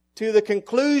to the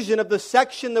conclusion of the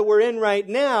section that we're in right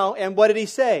now, and what did he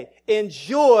say?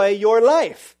 Enjoy your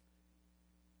life.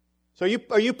 So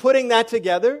are you putting that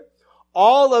together?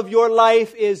 All of your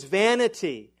life is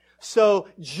vanity. So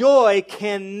joy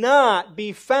cannot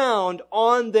be found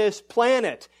on this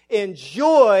planet.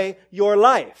 Enjoy your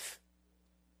life.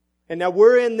 And now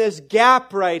we're in this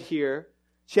gap right here,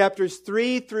 chapters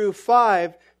 3 through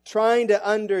 5, trying to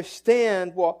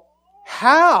understand, well,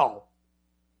 how?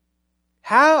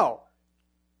 How?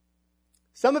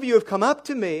 Some of you have come up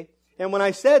to me, and when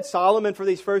I said Solomon for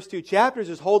these first 2 chapters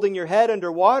is holding your head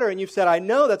underwater, and you've said, I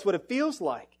know, that's what it feels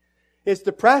like. It's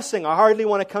depressing. I hardly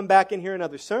want to come back and hear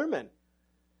another sermon.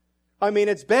 I mean,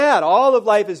 it's bad. All of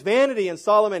life is vanity, and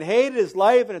Solomon hated his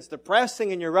life, and it's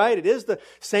depressing, and you're right. It is the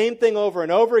same thing over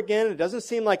and over again. It doesn't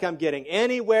seem like I'm getting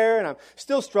anywhere, and I'm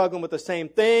still struggling with the same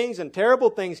things, and terrible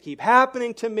things keep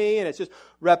happening to me, and it's just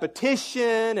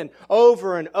repetition and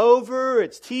over.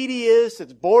 It's tedious.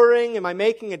 It's boring. Am I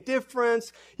making a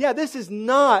difference? Yeah, this is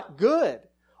not good.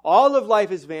 All of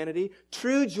life is vanity.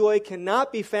 True joy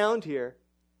cannot be found here.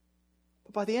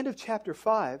 But by the end of chapter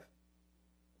 5,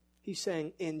 he's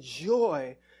saying,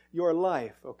 enjoy your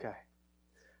life. Okay.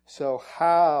 So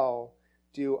how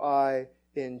do I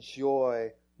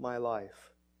enjoy my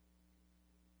life?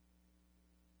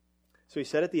 So he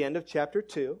said at the end of chapter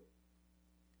 2,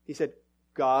 he said,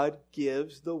 God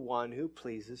gives the one who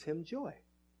pleases Him joy.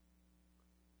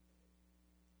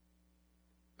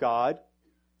 God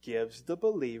gives the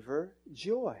believer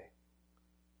joy.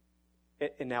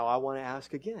 And now I want to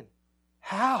ask again,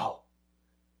 how?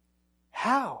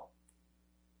 How?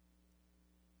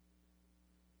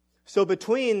 So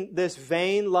between this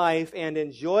vain life and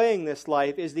enjoying this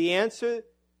life, is the answer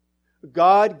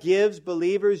God gives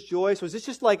believers joy? So is this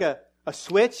just like a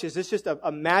switch? Is this just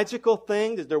a magical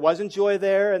thing? There wasn't joy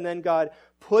there and then God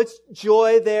puts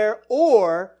joy there?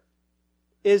 Or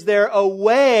is there a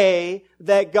way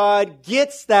that God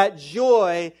gets that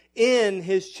joy in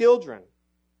His children?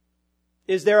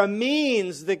 Is there a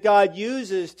means that God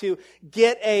uses to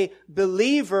get a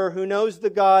believer who knows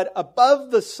the God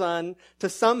above the sun to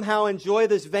somehow enjoy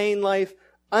this vain life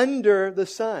under the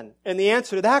sun? And the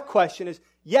answer to that question is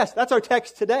yes, that's our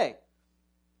text today.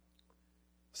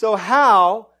 So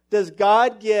how does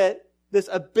God get this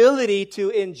ability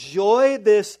to enjoy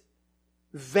this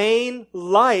vain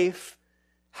life?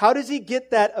 How does He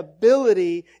get that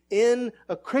ability in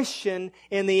a Christian?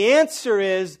 And the answer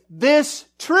is this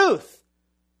truth.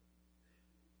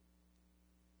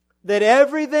 That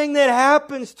everything that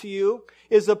happens to you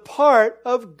is a part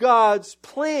of God's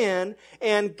plan,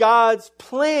 and God's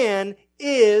plan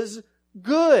is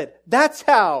good. That's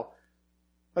how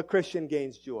a Christian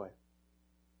gains joy.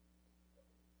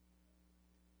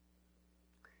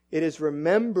 It is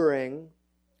remembering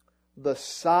the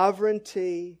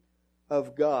sovereignty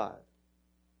of God.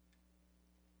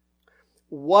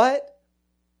 What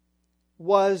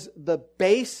was the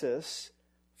basis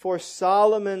for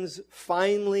Solomon's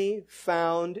finely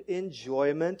found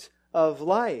enjoyment of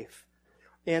life?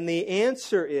 And the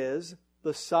answer is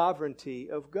the sovereignty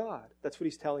of God. That's what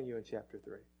he's telling you in chapter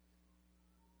 3.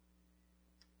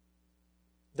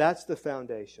 That's the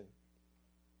foundation.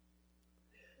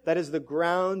 That is the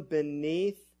ground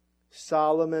beneath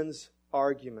Solomon's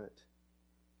argument.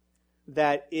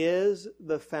 That is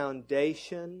the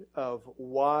foundation of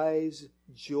wise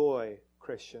joy,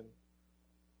 Christian.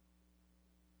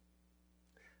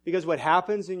 Because what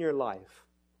happens in your life,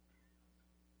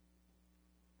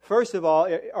 first of all,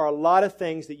 are a lot of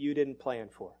things that you didn't plan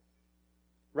for.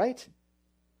 Right?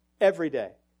 Every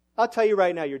day. I'll tell you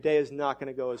right now, your day is not going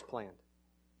to go as planned.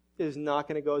 It is not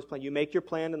going to go as planned. You make your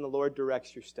plan and the Lord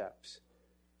directs your steps.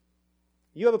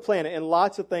 You have a plan and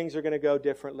lots of things are going to go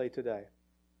differently today.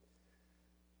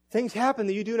 Things happen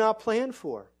that you do not plan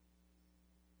for.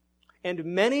 And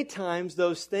many times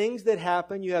those things that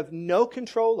happen you have no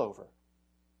control over.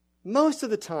 Most of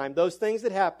the time, those things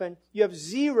that happen, you have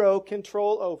zero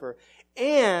control over.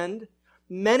 And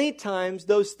many times,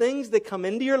 those things that come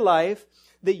into your life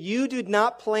that you did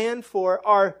not plan for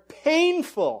are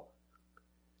painful.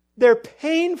 They're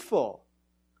painful.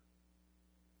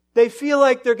 They feel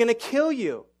like they're going to kill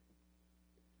you.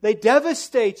 They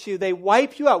devastate you. They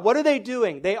wipe you out. What are they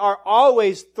doing? They are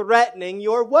always threatening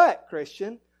your what,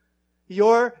 Christian?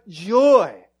 Your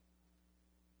joy.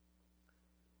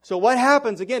 So what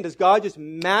happens again? Does God just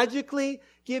magically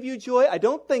give you joy? I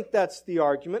don't think that's the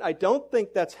argument. I don't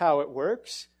think that's how it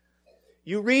works.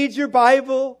 You read your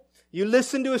Bible, you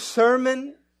listen to a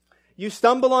sermon, you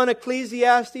stumble on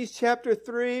Ecclesiastes chapter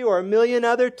 3 or a million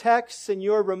other texts, and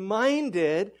you're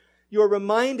reminded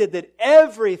that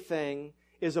everything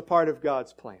is a part of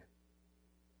God's plan.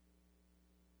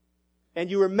 And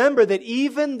you remember that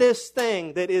even this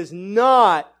thing that is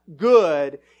not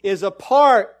good is a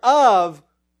part of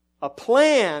a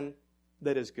plan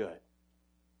that is good.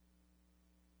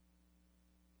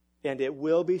 And it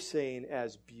will be seen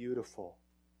as beautiful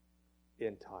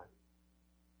in time.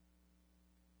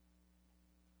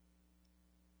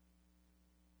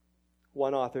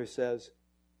 One author says,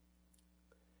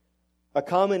 a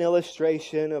common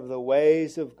illustration of the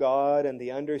ways of God and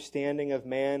the understanding of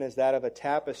man is that of a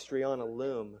tapestry on a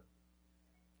loom.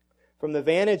 From the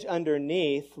vantage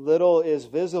underneath, little is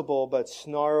visible but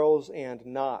snarls and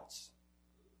knots.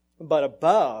 But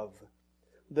above,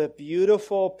 the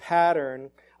beautiful pattern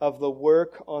of the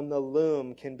work on the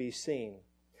loom can be seen.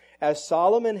 As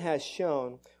Solomon has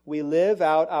shown, we live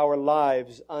out our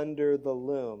lives under the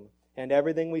loom, and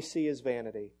everything we see is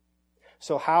vanity.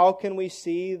 So how can we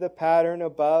see the pattern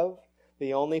above?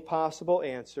 The only possible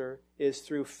answer is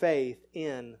through faith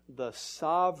in the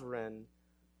sovereign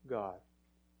God.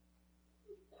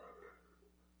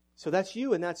 So that's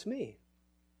you and that's me.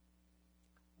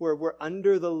 We're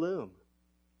under the loom.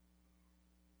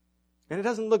 And it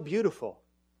doesn't look beautiful.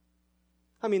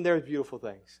 I mean, there's beautiful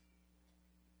things.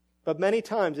 But many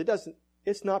times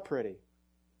it's not pretty.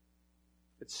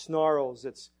 It snarls,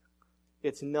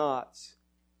 it's knots.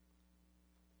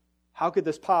 How could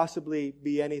this possibly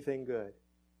be anything good?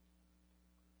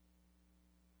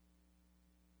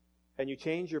 And you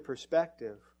change your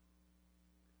perspective.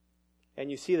 And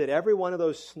you see that every one of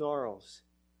those snarls,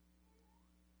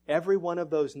 every one of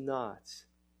those knots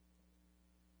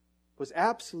was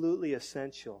absolutely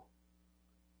essential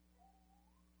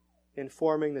in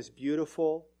forming this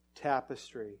beautiful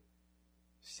tapestry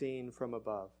seen from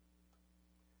above.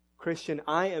 Christian,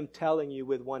 I am telling you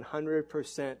with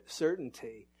 100%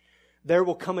 certainty, there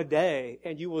will come a day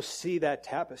and you will see that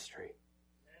tapestry.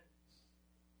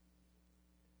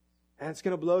 And it's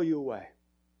going to blow you away.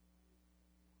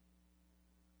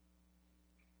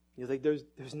 You think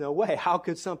there's no way. How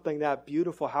could something that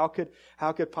beautiful, how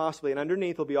could possibly, and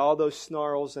underneath will be all those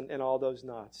snarls and all those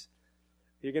knots.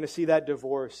 You're going to see that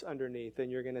divorce underneath,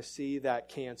 and you're going to see that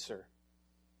cancer.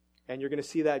 And you're going to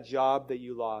see that job that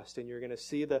you lost, and you're going to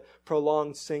see the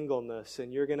prolonged singleness,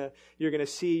 and you're going to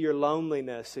see your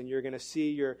loneliness, and you're going to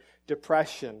see your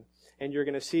depression, and you're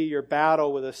going to see your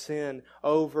battle with a sin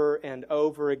over and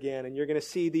over again, and you're going to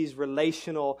see these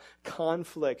relational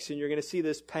conflicts, and you're going to see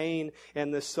this pain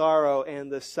and the sorrow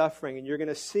and the suffering, and you're going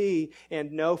to see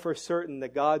and know for certain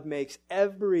that God makes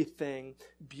everything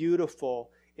beautiful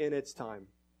in its time.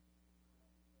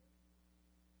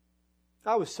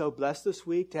 I was so blessed this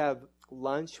week to have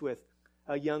lunch with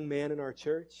a young man in our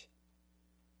church.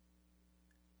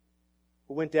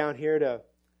 We went down here to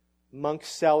Monk's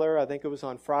Cellar, I think it was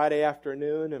on Friday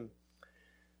afternoon, and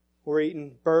we're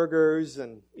eating burgers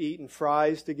and eating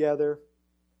fries together.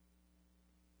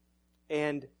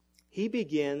 And he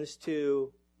begins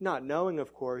to not knowing,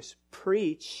 of course,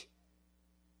 preach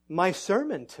my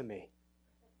sermon to me.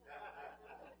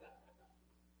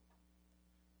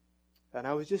 And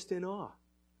I was just in awe.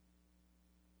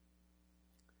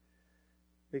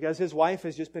 Because his wife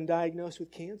has just been diagnosed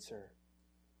with cancer.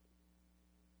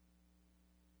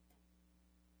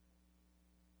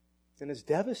 And it's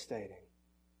devastating.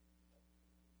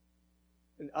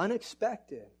 And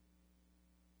unexpected.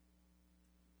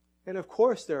 And of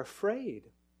course, they're afraid.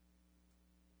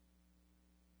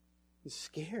 And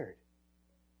scared.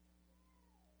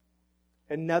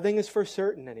 And nothing is for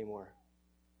certain anymore.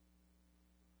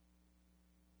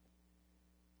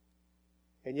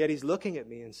 And yet he's looking at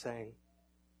me and saying,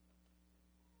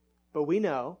 but we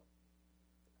know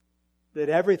that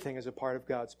everything is a part of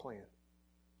God's plan,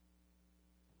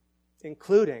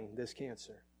 including this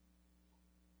cancer.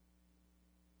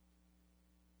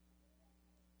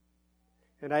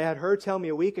 And I had her tell me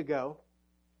a week ago,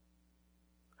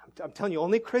 I'm telling you,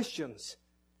 only Christians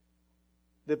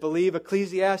that believe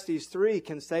Ecclesiastes 3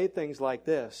 can say things like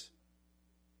this.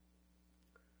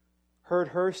 Heard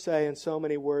her say in so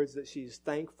many words that she's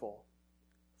thankful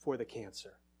for the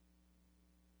cancer.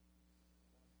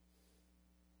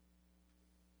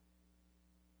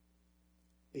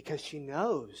 Because she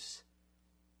knows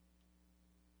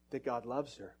that God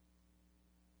loves her.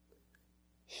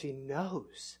 She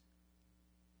knows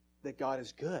that God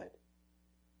is good.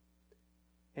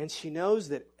 And she knows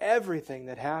that everything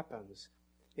that happens,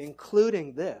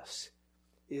 including this,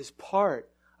 is part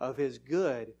of His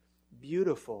good,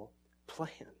 beautiful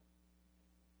plan.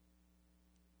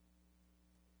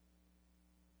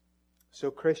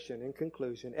 So, Christian, in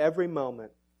conclusion, every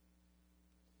moment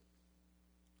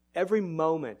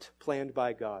planned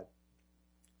by God.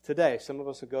 Today, some of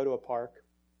us will go to a park,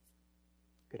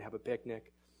 could have a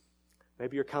picnic.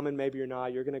 Maybe you're coming, maybe you're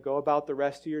not. You're going to go about the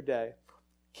rest of your day.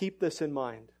 Keep this in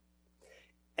mind.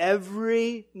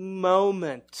 Every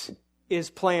moment is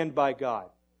planned by God.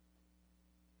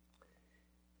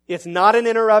 It's not an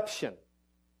interruption.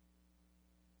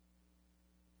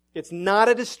 It's not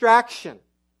a distraction.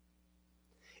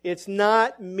 It's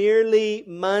not merely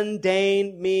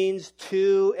mundane means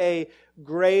to a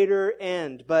greater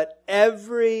end, but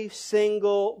every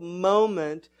single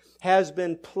moment has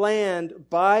been planned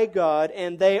by God,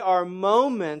 and they are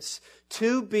moments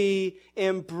to be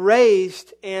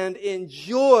embraced and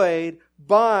enjoyed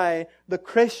by the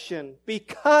Christian,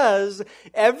 because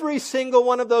every single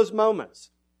one of those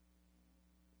moments,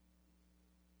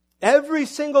 every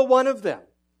single one of them,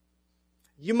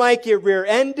 you might get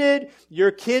rear-ended,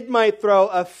 your kid might throw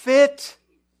a fit,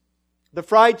 the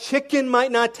fried chicken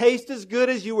might not taste as good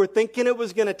as you were thinking it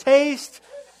was going to taste.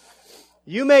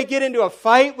 You may get into a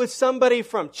fight with somebody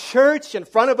from church in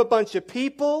front of a bunch of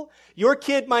people. Your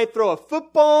kid might throw a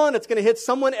football and it's going to hit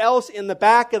someone else in the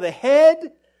back of the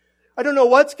head. I don't know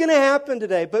what's going to happen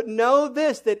today, but know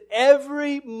this, that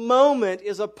every moment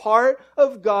is a part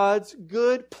of God's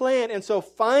good plan. And so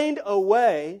find a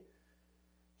way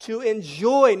to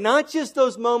enjoy not just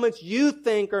those moments you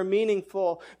think are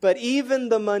meaningful, but even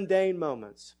the mundane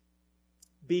moments,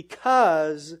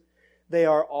 because they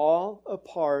are all a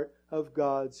part of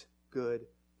God's good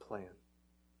plan.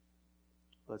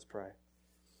 Let's pray.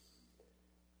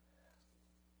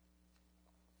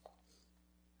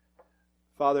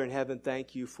 Father in heaven,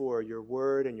 thank you for your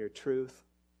word and your truth.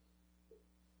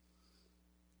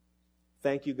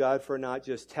 Thank you, God, for not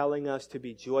just telling us to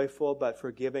be joyful, but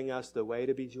for giving us the way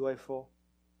to be joyful.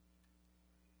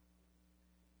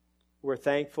 We're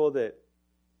thankful that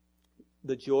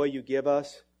the joy you give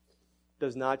us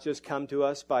does not just come to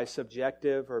us by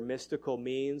subjective or mystical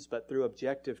means, but through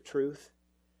objective truth.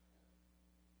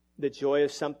 The joy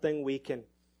is something we can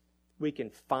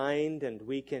find and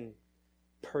we can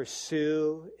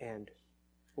pursue and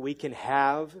we can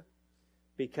have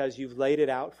because you've laid it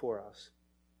out for us.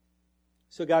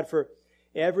 So God, for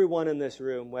everyone in this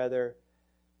room, whether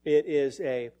it is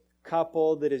a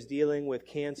couple that is dealing with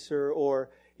cancer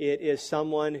or it is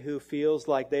someone who feels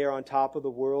like they are on top of the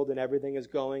world and everything is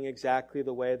going exactly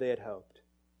the way they had hoped.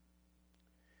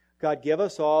 God, give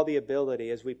us all the ability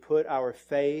as we put our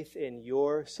faith in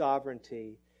your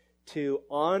sovereignty to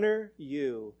honor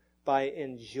you by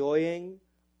enjoying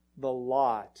the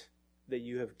lot that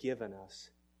you have given us.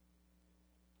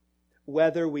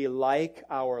 Whether we like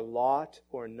our lot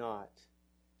or not,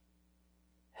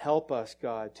 help us,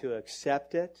 God, to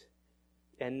accept it,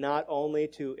 and not only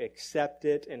to accept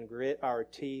it and grit our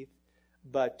teeth,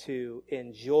 but to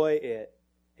enjoy it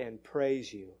and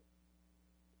praise you.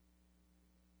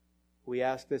 We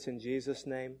ask this in Jesus'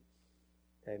 name.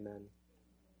 Amen.